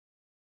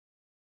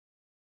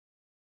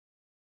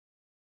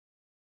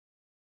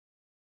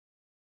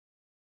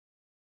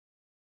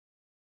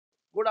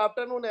Good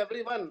afternoon,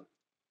 everyone.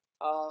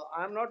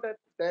 I am not at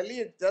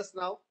Delhi just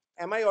now.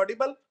 Am I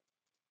audible?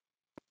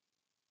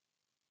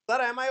 Sir,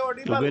 am I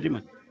audible? Very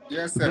much.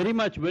 Yes, sir. Very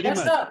much. Very Yes,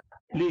 much. sir.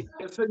 Please.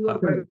 Yes, sir, you are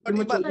very much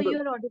Audible. Sir, you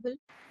audible. are audible.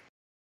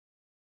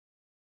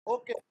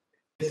 Okay.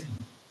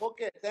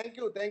 Okay. Thank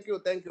you. Thank you.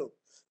 Thank you.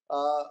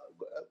 Uh,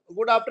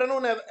 Good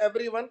afternoon,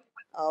 everyone.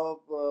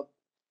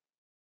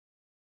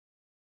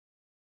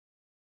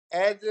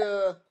 As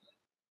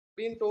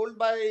been told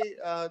by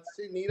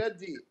Sri Neeraj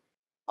ji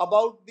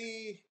about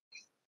the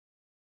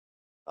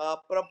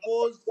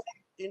proposed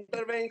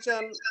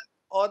intervention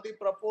or the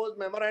proposed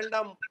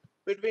memorandum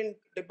between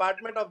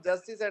Department of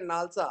Justice and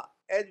NALSA,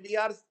 as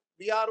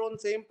we are on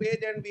same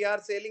page and we are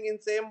sailing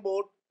in same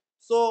boat,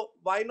 so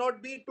why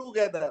not be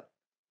together?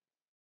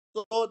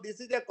 So this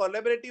is a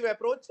collaborative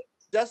approach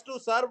just to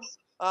serve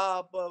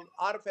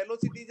our fellow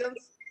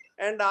citizens,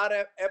 and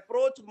our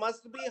approach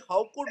must be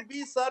how could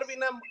we serve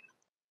in a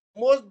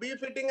most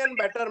befitting and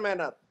better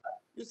manner.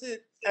 You see,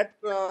 at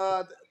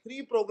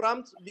three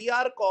programs, we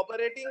are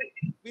cooperating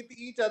with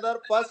each other.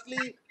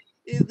 Firstly,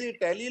 is the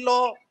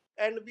tele-law,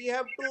 and we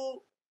have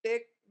to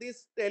take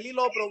this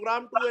tele-law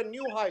program to a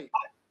new height.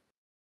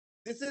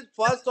 This is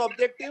first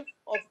objective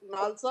of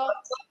NALSA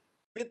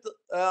with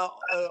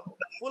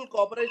full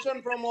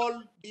cooperation from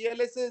all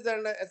DLSAs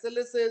and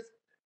SLSAs.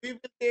 We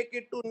will take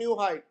it to new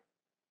height.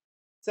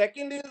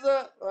 Second is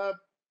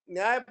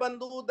Nyaya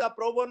Bandhu, the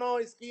pro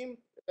bono scheme.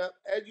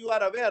 As you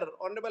are aware,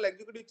 Honorable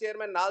Executive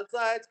Chairman NALSA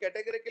has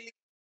categorically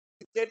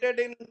stated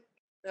in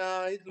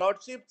his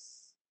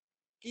Lordship's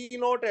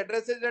keynote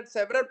addresses at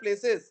several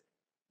places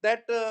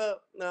that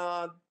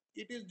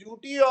it is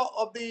duty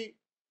of the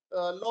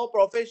law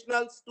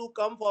professionals to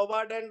come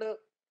forward and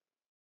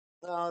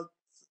uh,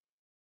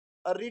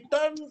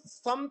 return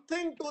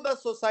something to the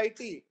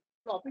society,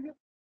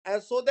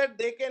 so that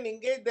they can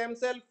engage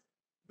themselves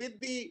with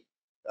the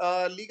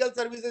legal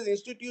services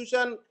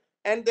institution,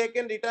 and they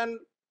can return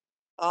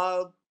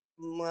uh,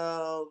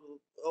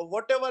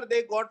 whatever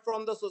they got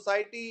from the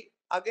society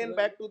again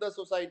back to the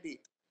society.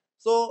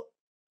 So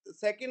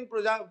second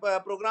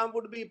program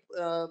would be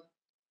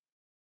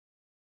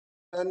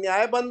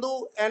Nyaya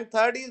Bandhu, and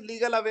third is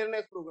legal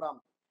awareness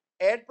program.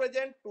 At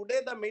present,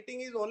 today the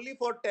meeting is only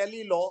for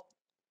tele law.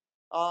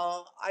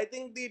 I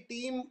think the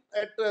team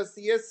at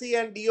CSC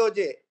and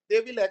DOJ,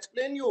 they will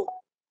explain you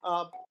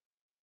uh,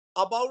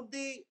 about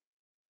the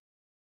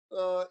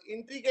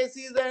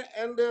intricacies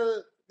and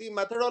the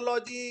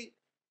methodology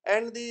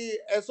and the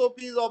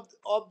SOPs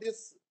of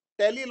this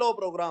tele law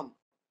program.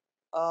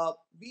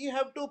 We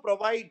have to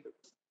provide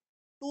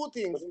two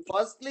things.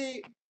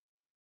 Firstly,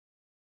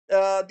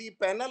 the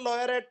panel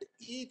lawyer at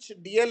each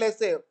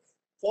DLSA.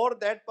 For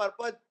that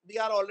purpose, we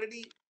are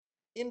already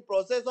in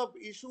process of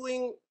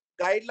issuing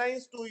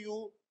guidelines to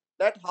you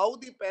that how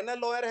the panel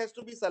lawyer has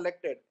to be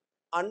selected.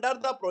 Under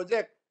the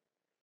project,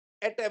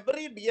 at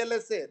every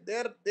DLSA,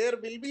 there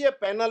will be a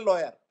panel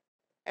lawyer,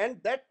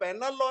 and that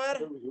panel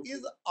lawyer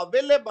is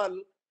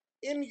available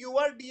in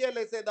your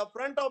DLSA, the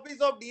front office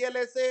of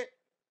DLSA,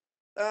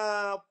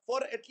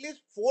 for at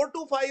least 4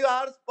 to 5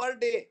 hours per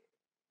day.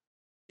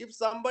 If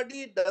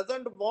somebody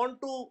doesn't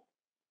want to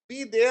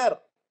be there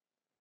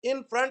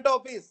in front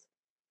office,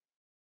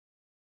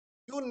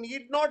 you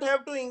need not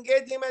have to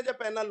engage him as a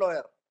panel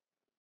lawyer.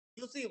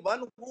 You see,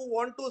 one who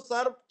want to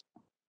serve,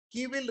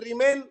 he will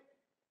remain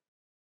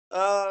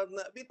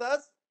with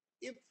us.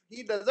 If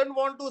he doesn't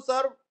want to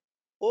serve,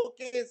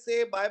 okay,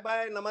 say bye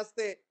bye,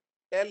 namaste,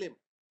 tell him.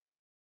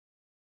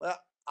 Uh,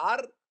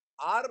 our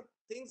our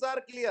things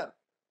are clear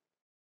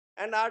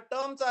and our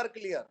terms are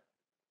clear.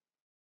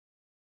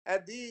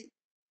 And the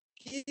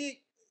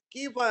key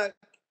key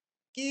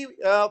key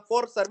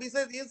for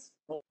services is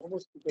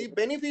the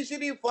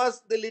beneficiary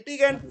first, the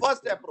litigant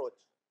first approach.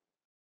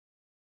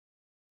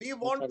 We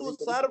want to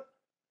serve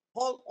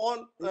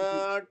on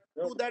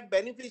to that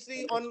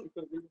beneficiary on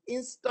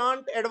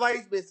instant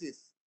advice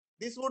basis.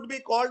 This would be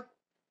called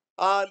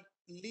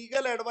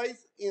legal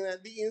advice,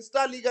 the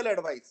insta legal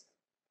advice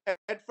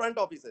at front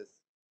offices.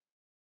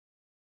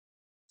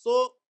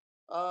 So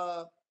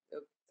uh,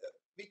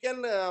 we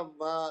can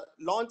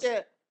launch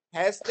a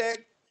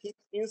hashtag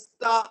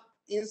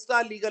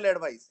insta legal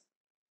advice.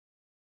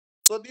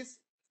 So this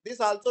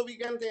also we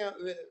can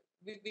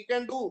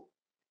do.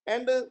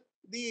 And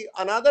the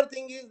another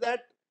thing is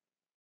that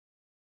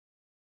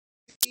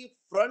the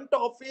front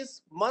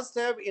office must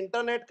have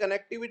internet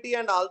connectivity,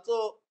 and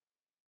also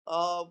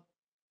uh,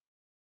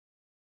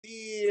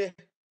 the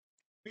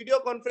video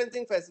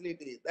conferencing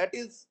facility. That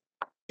is,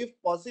 if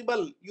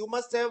possible, you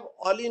must have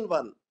all in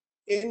one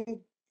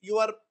in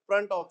your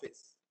front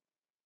office,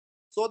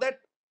 so that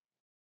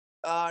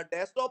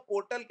desktop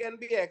portal can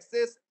be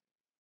accessed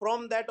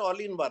from that all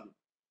in one.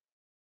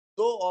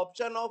 Though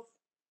option of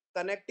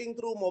connecting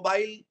through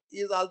mobile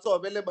is also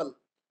available,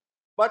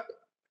 but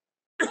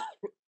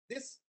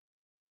this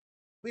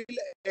will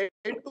add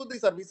to the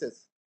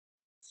services.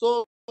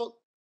 So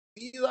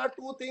these are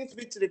two things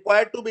which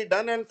required to be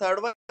done, and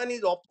third one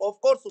is of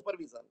course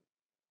supervision.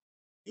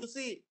 You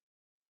see,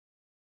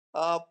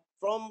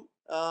 from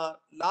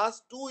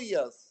last 2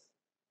 years,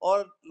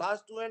 or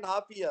last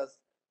 2.5 years,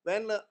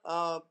 when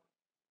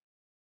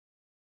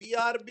we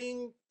are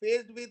being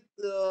faced with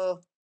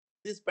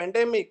this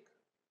pandemic,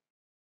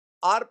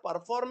 our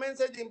performance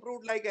has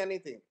improved like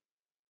anything.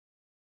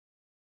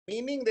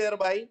 Meaning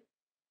thereby,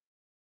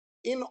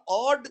 in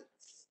odd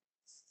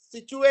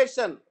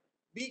situation,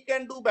 we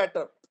can do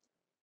better.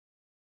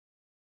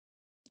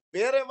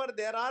 Wherever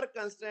there are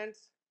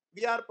constraints,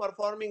 we are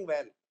performing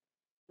well.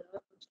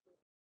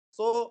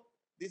 So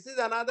this is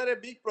another a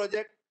big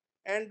project,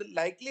 and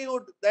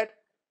likelihood that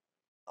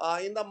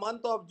in the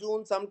month of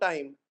June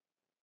sometime,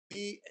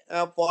 the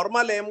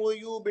formal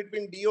MOU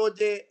between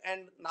DOJ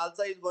and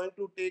NALSA is going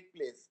to take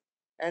place.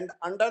 And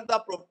under the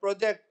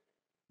project,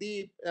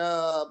 the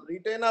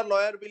retainer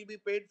lawyer will be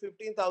paid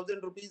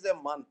 15,000 rupees a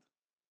month.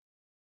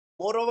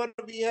 Moreover,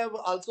 we have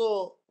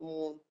also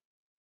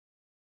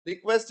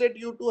requested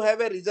you to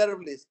have a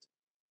reserve list.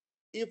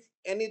 If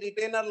any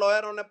retainer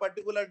lawyer on a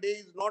particular day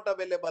is not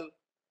available,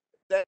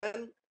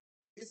 then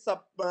this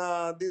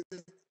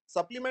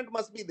supplement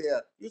must be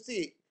there. You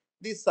see,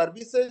 these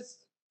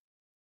services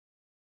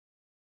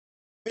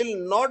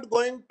will not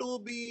going to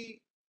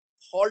be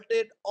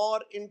halted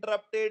or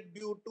interrupted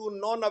due to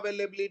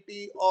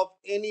non-availability of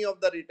any of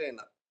the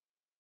retainer.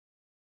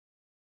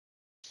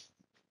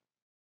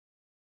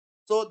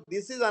 So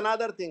this is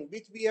another thing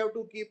which we have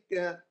to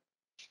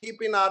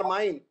keep in our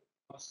mind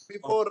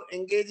before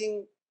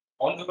engaging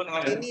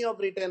any of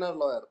retainer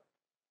lawyer.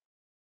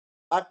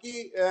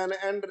 Aki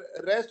and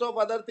rest of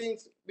other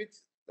things which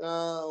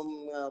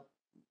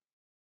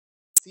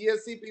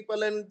CSC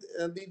people and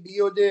the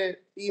DOJ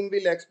team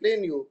will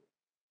explain you.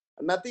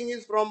 Nothing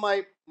is from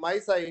my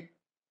side.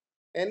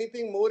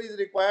 Anything more is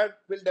required,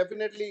 will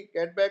definitely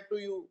get back to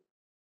you